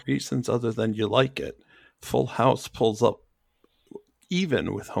have more reasons other than you like it. Full House pulls up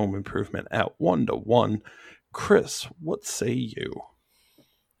even with Home Improvement at 1-1. Chris, what say you?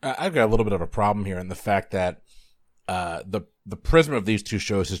 I've got a little bit of a problem here in the fact that the prism of these two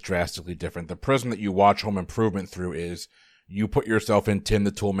shows is drastically different. The prism that you watch Home Improvement through is you put yourself in Tim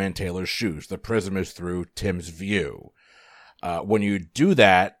the Toolman Taylor's shoes. The prism is through Tim's view. When you do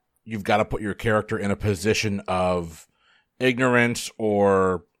that, you've got to put your character in a position of ignorance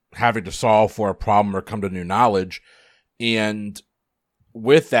or having to solve for a problem or come to new knowledge. And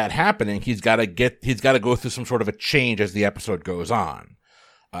with that happening, he's got to go through some sort of a change as the episode goes on.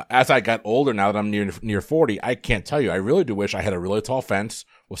 As I got older, now that I'm near 40, I can't tell you. I really do wish I had a really tall fence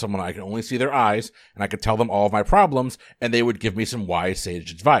with someone I can only see their eyes, and I could tell them all of my problems, and they would give me some wise,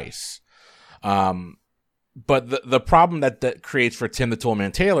 sage advice. But the problem that creates for Tim the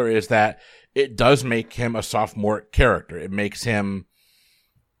Toolman Taylor is that it does make him a sophomore character. It makes him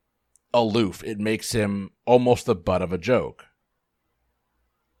aloof. It makes him almost the butt of a joke.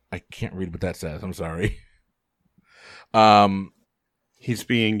 I can't read what that says. I'm sorry. He's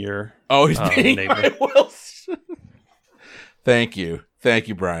being your he's being neighbor. Brian Wilson. Thank you,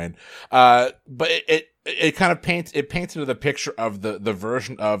 Brian. But it kind of paints into the picture of the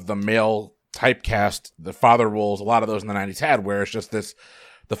version of the male typecast, the father roles. A lot of those in the 90s had, where it's just this: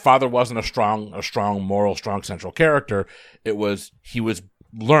 the father wasn't a strong moral, strong central character. He was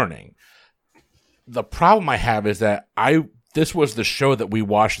learning. The problem I have is that this was the show that we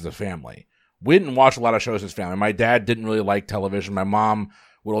watched as a family. We didn't watch a lot of shows as a family. My dad didn't really like television. My mom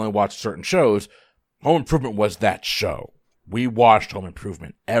would only watch certain shows. Home Improvement was that show. We watched Home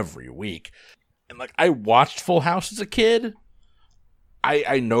Improvement every week. And I watched Full House as a kid.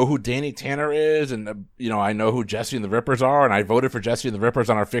 I know who Danny Tanner is, and I know who Jesse and the Rippers are, and I voted for Jesse and the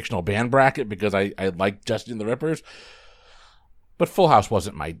Rippers on our fictional band bracket because I liked Jesse and the Rippers. But Full House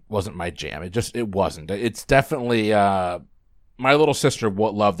wasn't my jam. It wasn't. It's definitely my little sister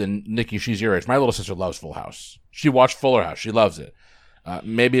loved, and Nikki, she's your age. My little sister loves Full House. She watched Fuller House. She loves it.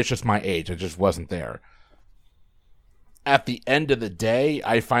 Maybe it's just my age. I just wasn't there. At the end of the day,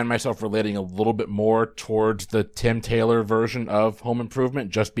 I find myself relating a little bit more towards the Tim Taylor version of Home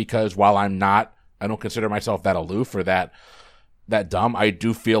Improvement, just because while I don't consider myself that aloof or that dumb, I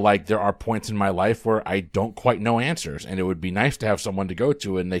do feel like there are points in my life where I don't quite know answers, and it would be nice to have someone to go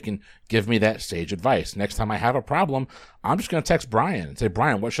to and they can give me that sage advice. Next time I have a problem, I'm just going to text Brian and say,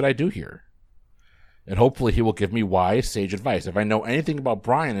 Brian, what should I do here? And hopefully he will give me wise, sage advice. If I know anything about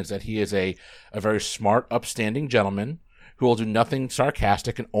Brian, is that he is a very smart, upstanding gentleman who will do nothing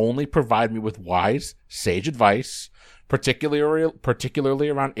sarcastic and only provide me with wise, sage advice, particularly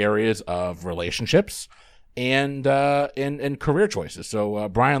around areas of relationships and career choices. So,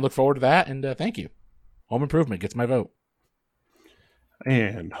 Brian, look forward to that, and thank you. Home Improvement gets my vote.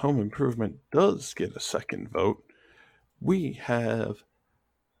 And Home Improvement does get a second vote. We have,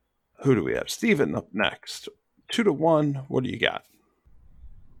 who do we have? Steven up next. 2-1. What do you got?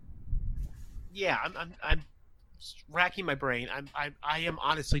 Yeah, I'm racking my brain. I am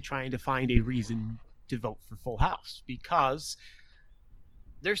honestly trying to find a reason to vote for Full House, because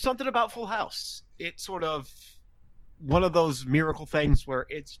there's something about Full House. It's sort of one of those miracle things where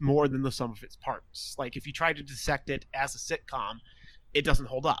it's more than the sum of its parts. Like, if you try to dissect it as a sitcom, it doesn't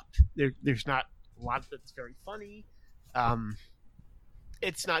hold up. There's not a lot that's very funny.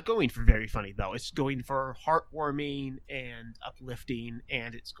 It's not going for very funny, though. It's going for heartwarming and uplifting,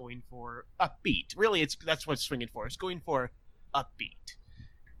 and it's going for upbeat. Really, that's what it's swinging for. It's going for upbeat.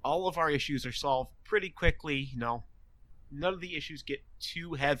 All of our issues are solved pretty quickly. None of the issues get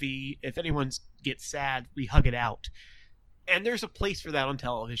too heavy. If anyone gets sad, we hug it out. And there's a place for that on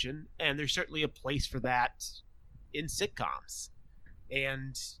television, and there's certainly a place for that in sitcoms.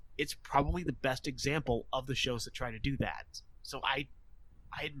 And it's probably the best example of the shows that try to do that. So I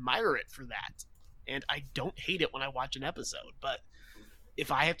admire it for that. And I don't hate it when I watch an episode. But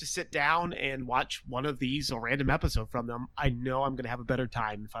if I have to sit down and watch one of these, a random episode from them, I know I'm going to have a better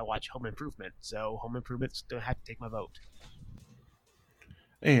time if I watch Home Improvement. So Home Improvement's going to have to take my vote.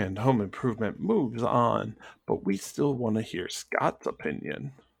 And Home Improvement moves on, but we still want to hear Scott's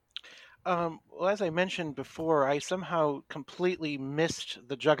opinion. Well, as I mentioned before, I somehow completely missed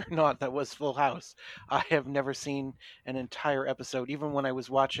the juggernaut that was Full House. I have never seen an entire episode. Even when I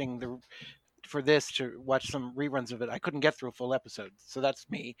was watching for this to watch some reruns of it, I couldn't get through a full episode. So that's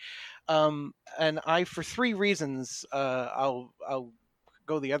me. And for 3 reasons, I'll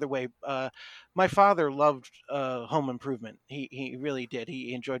go the other way. My father loved Home Improvement. He really did.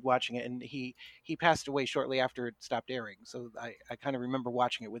 He enjoyed watching it, and he passed away shortly after it stopped airing. So I kind of remember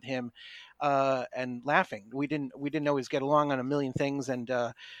watching it with him and laughing. We didn't always get along on a million things, and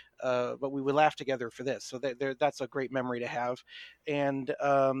but we would laugh together for this. So that's a great memory to have. And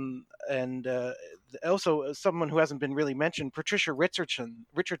also someone who hasn't been really mentioned, Patricia Richardson,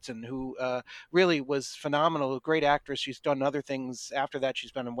 who really was phenomenal, a great actress. She's done other things after that.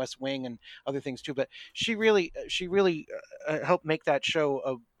 She's been in West Wing and other things too. But she really helped make that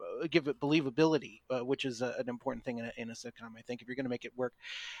show give it believability, which is an important thing in a sitcom, I think, if you're going to make it work.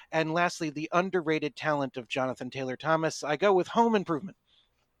 And lastly, the underrated talent of Jonathan Taylor Thomas. I go with Home Improvement.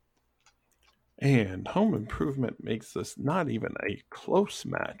 And Home Improvement makes this not even a close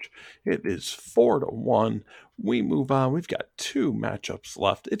match. It is 4-1. We move on. We've got 2 matchups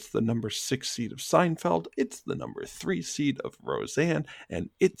left. It's the number 6 seed of Seinfeld. It's the number 3 seed of Roseanne.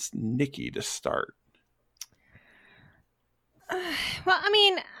 And it's Nikki to start. Well, I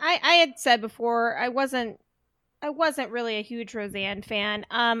mean, I had said before I wasn't really a huge Roseanne fan.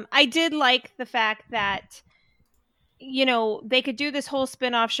 I did like the fact that, they could do this whole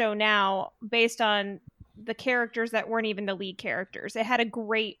spin-off show now based on the characters that weren't even the lead characters. It had a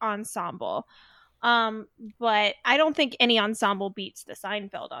great ensemble. But I don't think any ensemble beats the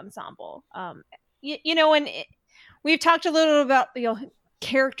Seinfeld ensemble. We've talked a little about,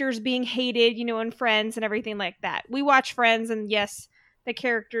 characters being hated, in Friends and everything like that. We watch Friends, and yes, the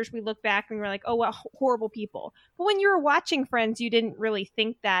characters, we look back and we're like, oh, what horrible people. But when you were watching Friends, you didn't really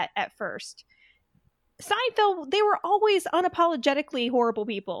think that at first. Seinfeld, they were always unapologetically horrible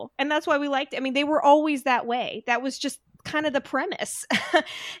people. And that's why we liked it. I mean, they were always that way. That was just kind of the premise.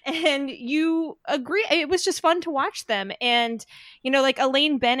 And you agree. It was just fun to watch them. And, like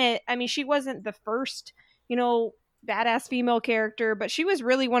Elaine Bennett, I mean, she wasn't the first, badass female character, but she was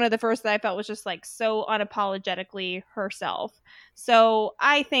really one of the first that I felt was just like so unapologetically herself. So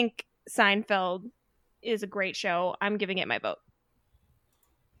I think Seinfeld is a great show. I'm giving it my vote.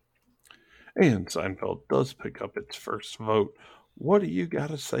 And Seinfeld does pick up its first vote. What do you got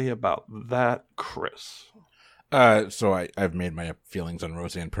to say about that, Chris? So I've made my feelings on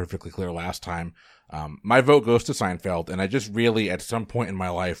Roseanne perfectly clear last time. My vote goes to Seinfeld, and I just really, at some point in my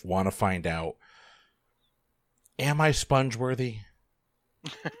life, want to find out, am I sponge-worthy?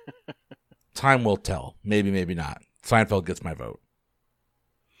 Time will tell. Maybe, maybe not. Seinfeld gets my vote.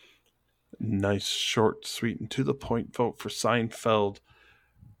 Nice, short, sweet, and to the point vote for Seinfeld.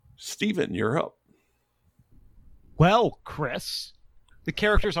 Steven, you're up. Well, Chris, the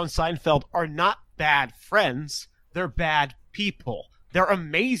characters on Seinfeld are not bad friends. They're bad people. They're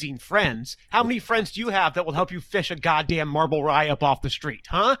amazing friends. How many friends do you have that will help you fish a goddamn marble rye up off the street,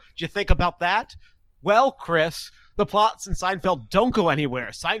 huh? Did you think about that? Well, Chris, The plots in Seinfeld don't go anywhere.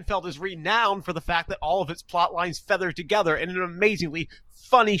 Seinfeld is renowned for the fact that all of its plot lines feather together in an amazingly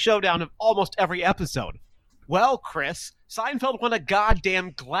funny showdown of almost every episode. Well, Chris, Seinfeld won a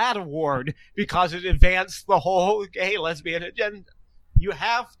goddamn GLAAD award because it advanced the whole gay lesbian agenda. You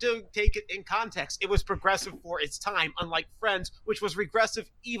have to take it in context. It was progressive for its time, unlike Friends, which was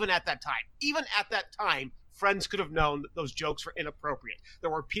regressive even at that time. Even at that time, Friends could have known that those jokes were inappropriate. There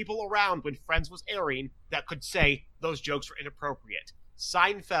were people around when Friends was airing that could say those jokes were inappropriate.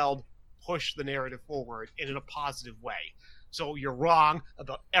 Seinfeld pushed the narrative forward in a positive way. So you're wrong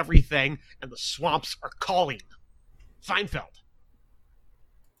about everything, and the swamps are calling. Seinfeld.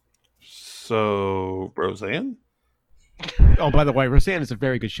 So, Roseanne? Oh, by the way, Roseanne is a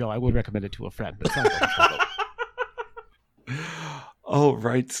very good show. I would recommend it to a friend. But Oh,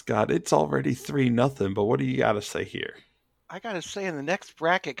 right, Scott. It's already 3-0, but what do you got to say here? I got to say, in the next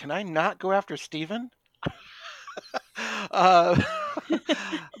bracket, can I not go after Steven?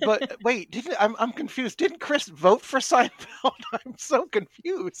 But wait, I'm confused. Didn't Chris vote for Seinfeld? I'm so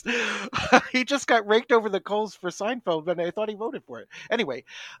confused. He just got raked over the coals for Seinfeld, but I thought he voted for it. Anyway,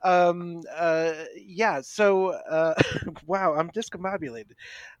 yeah. So, wow, I'm discombobulated.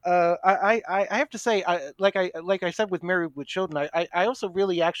 I have to say, like I said with Married with Children, I also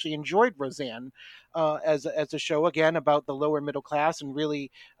really actually enjoyed Roseanne as a show, again, about the lower middle class and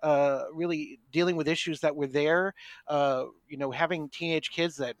really dealing with issues that were there. Having teenage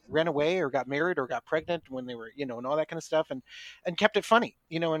kids that ran away or got married or got pregnant when they were, and all that kind of stuff, and kept it funny,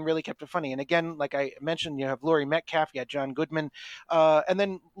 and really kept it funny. And again, like I mentioned, you have Laurie Metcalf, you had John Goodman, and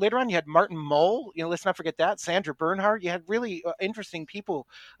then later on you had Martin Mull. Let's not forget that, Sandra Bernhard. You had really interesting people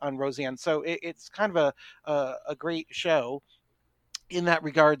on Roseanne, so it's kind of a great show in that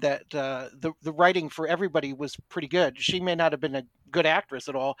regard, that the writing for everybody was pretty good. She may not have been a good actress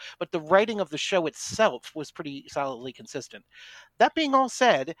at all, but the writing of the show itself was pretty solidly consistent. That being all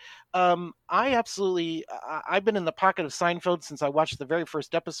said, I've been in the pocket of Seinfeld since I watched the very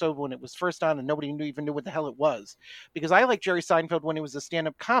first episode when it was first on and nobody even knew what the hell it was, because I liked Jerry Seinfeld when he was a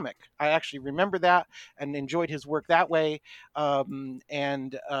stand-up comic. I actually remember that and enjoyed his work that way. And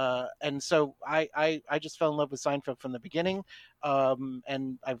so I just fell in love with Seinfeld from the beginning.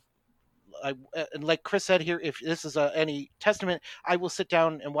 And and like Chris said here, if this is any testament, I will sit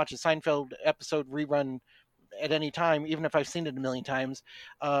down and watch a Seinfeld episode rerun at any time, even if I've seen it a million times.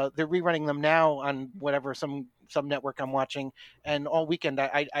 They're rerunning them now on whatever, some network I'm watching, and all weekend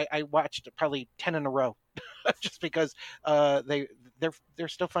I watched probably 10 in a row, just because they're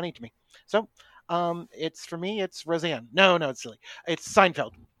still funny to me. So for me, it's Roseanne. No, it's silly. It's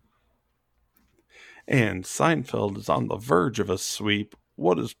Seinfeld. And Seinfeld is on the verge of a sweep.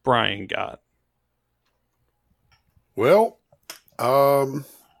 What has Brian got? Well, I'm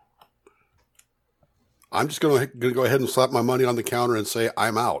just going to go ahead and slap my money on the counter and say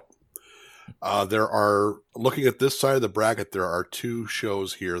I'm out. Looking at this side of the bracket, there are two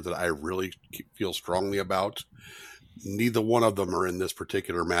shows here that I really feel strongly about. Neither one of them are in this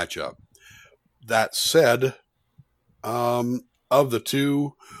particular matchup. That said, of the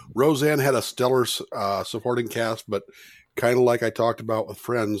two, Roseanne had a stellar supporting cast, but kind of like I talked about with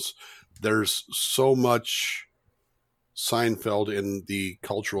Friends, there's so much Seinfeld in the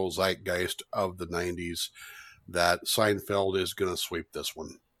cultural zeitgeist of the 90s that Seinfeld is going to sweep this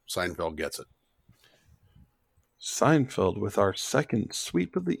one. Seinfeld gets it. Seinfeld with our second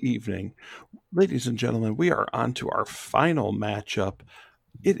sweep of the evening. Ladies and gentlemen, we are on to our final matchup.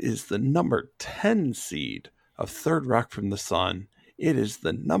 It is the number 10 seed of Third Rock from the Sun. It is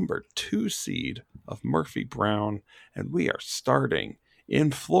the number 2 seed of Murphy Brown, and we are starting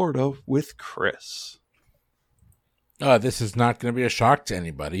in Florida with Chris. This is not going to be a shock to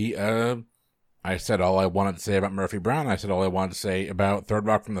anybody. I said all I wanted to say about Murphy Brown. I said all I wanted to say about Third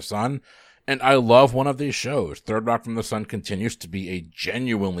Rock from the Sun, and I love one of these shows. Third Rock from the Sun continues to be a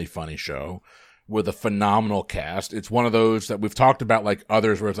genuinely funny show with a phenomenal cast. It's one of those that we've talked about, like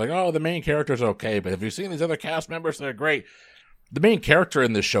others, where it's like, oh, the main character's okay, but have you seen these other cast members? They're great. The main character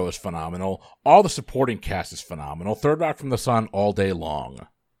in this show is phenomenal. All the supporting cast is phenomenal. Third Rock from the Sun all day long.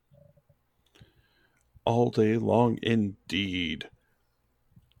 All day long, indeed.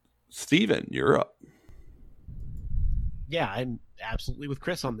 Steven, you're up. Yeah, I'm absolutely with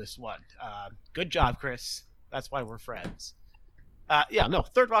Chris on this one. Good job, Chris. That's why we're friends.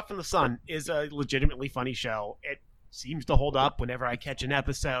 Third Rock from the Sun is a legitimately funny show. It seems to hold up whenever I catch an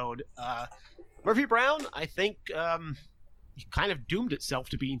episode. Murphy Brown, I think, kind of doomed itself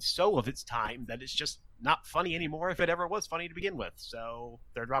to being so of its time that it's just not funny anymore if it ever was funny to begin with. So,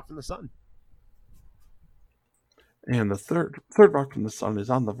 Third Rock from the Sun. And the third Rock from the Sun is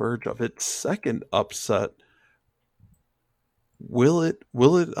on the verge of its second upset. Will it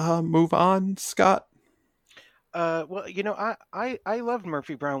move on, Scott? Well, I loved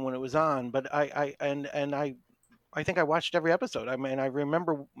Murphy Brown when it was on, but I think I watched every episode. I mean, I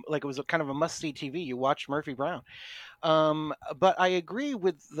remember like it was a kind of a must-see TV. You watched Murphy Brown. But I agree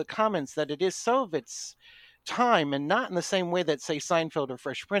with the comments that it is so of its time, and not in the same way that say Seinfeld or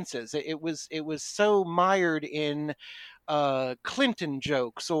Fresh Prince is. It was so mired in Clinton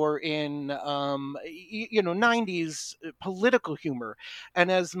jokes or in 90's political humor.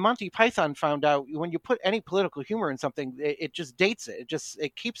 And as Monty Python found out, when you put any political humor in something, it just dates it.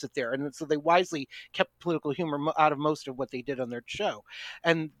 It keeps it there. And so they wisely kept political humor out of most of what they did on their show.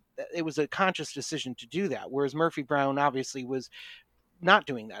 And it was a conscious decision to do that. Whereas Murphy Brown obviously was not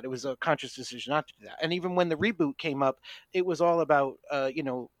doing that. It was a conscious decision not to do that. And even when the reboot came up, it was all about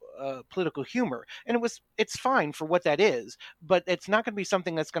political humor, and it's fine for what that is, but it's not going to be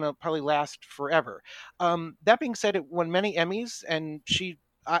something that's going to probably last forever. That being said, it won many Emmys, and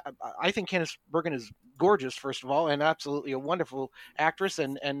I think Candice Bergen is gorgeous, first of all, and absolutely a wonderful actress,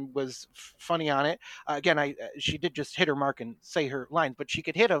 and was funny on it. Again, she did just hit her mark and say her lines, but she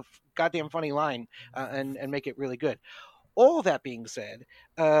could hit a goddamn funny line and make it really good. All that being said,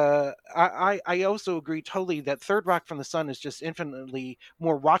 I also agree totally that Third Rock from the Sun is just infinitely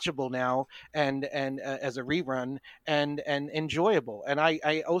more watchable now, and as a rerun, and enjoyable. And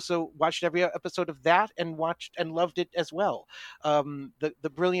I also watched every episode of that and watched and loved it as well.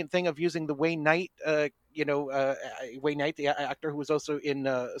 The brilliant thing of using the Wayne Knight, Wayne Knight, the actor who was also in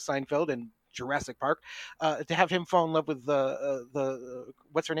Seinfeld and Jurassic Park, to have him fall in love with the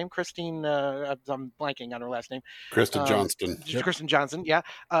what's her name, Christine? I'm blanking on her last name. Kristen Johnston. Kristen Johnson, yeah.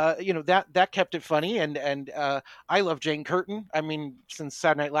 That kept it funny, and I love Jane Curtin. I mean, since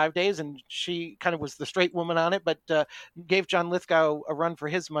Saturday Night Live days, and she kind of was the straight woman on it, but gave John Lithgow a run for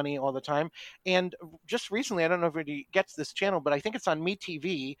his money all the time. And just recently, I don't know if anybody gets this channel, but I think it's on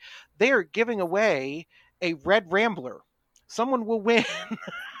MeTV. They are giving away a red Rambler. Someone will win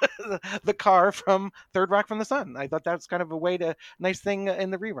the car from Third Rock from the Sun. I thought that's kind of a nice thing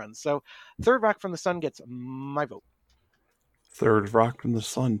in the reruns. So Third Rock from the Sun gets my vote. Third Rock from the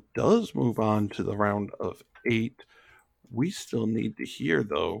Sun does move on to the round of 8. We still need to hear,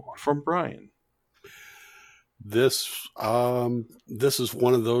 though, from Brian. This is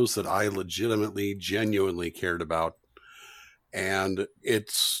one of those that I legitimately, genuinely cared about. And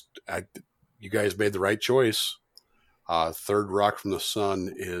you guys made the right choice. Third Rock from the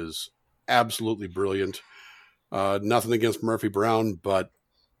Sun is absolutely brilliant. Nothing against Murphy Brown, but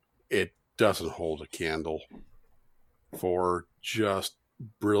it doesn't hold a candle for just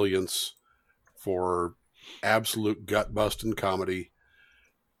brilliance, for absolute gut-busting comedy,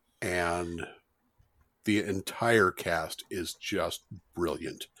 and the entire cast is just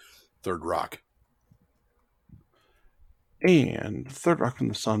brilliant. Third Rock. And Third Rock from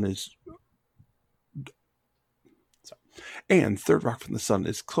the Sun is... And Third Rock from the Sun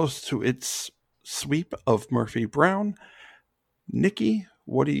is close to its sweep of Murphy Brown. Nikki,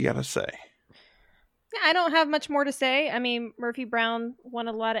 what do you got to say? Yeah, I don't have much more to say. I mean, Murphy Brown won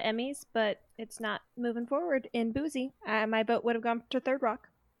a lot of Emmys, but it's not moving forward in Boozy. My vote would have gone to Third Rock.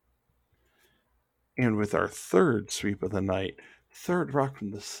 And with our third sweep of the night, Third Rock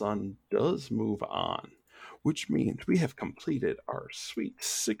from the Sun does move on, which means we have completed our Sweet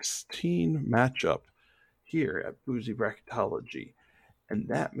 16 matchup here at Boozy Bracketology. And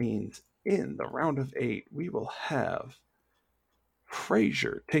that means in the round of 8, we will have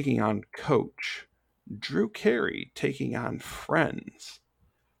Frasier taking on Coach, Drew Carey taking on Friends,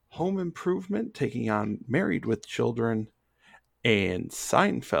 Home Improvement taking on Married with Children, and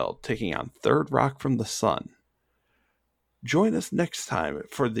Seinfeld taking on Third Rock from the Sun. Join us next time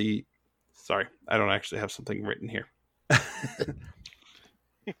for the... Sorry, I don't actually have something written here.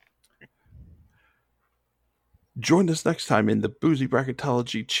 Join us next time in the Boozy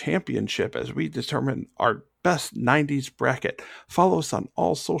Bracketology Championship as we determine our best 90s bracket. Follow us on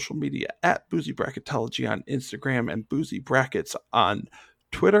all social media at Boozy Bracketology on Instagram and Boozy Brackets on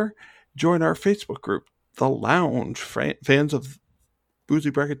Twitter. Join our Facebook group, The Lounge, fans of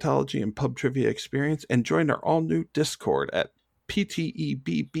Boozy Bracketology and Pub Trivia Experience, and join our all-new Discord at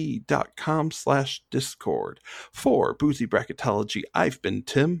ptebb.com/Discord. For Boozy Bracketology, I've been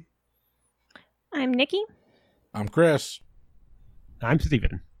Tim. I'm Nikki. I'm Chris. I'm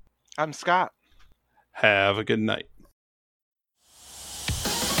Steven. I'm Scott. Have a good night.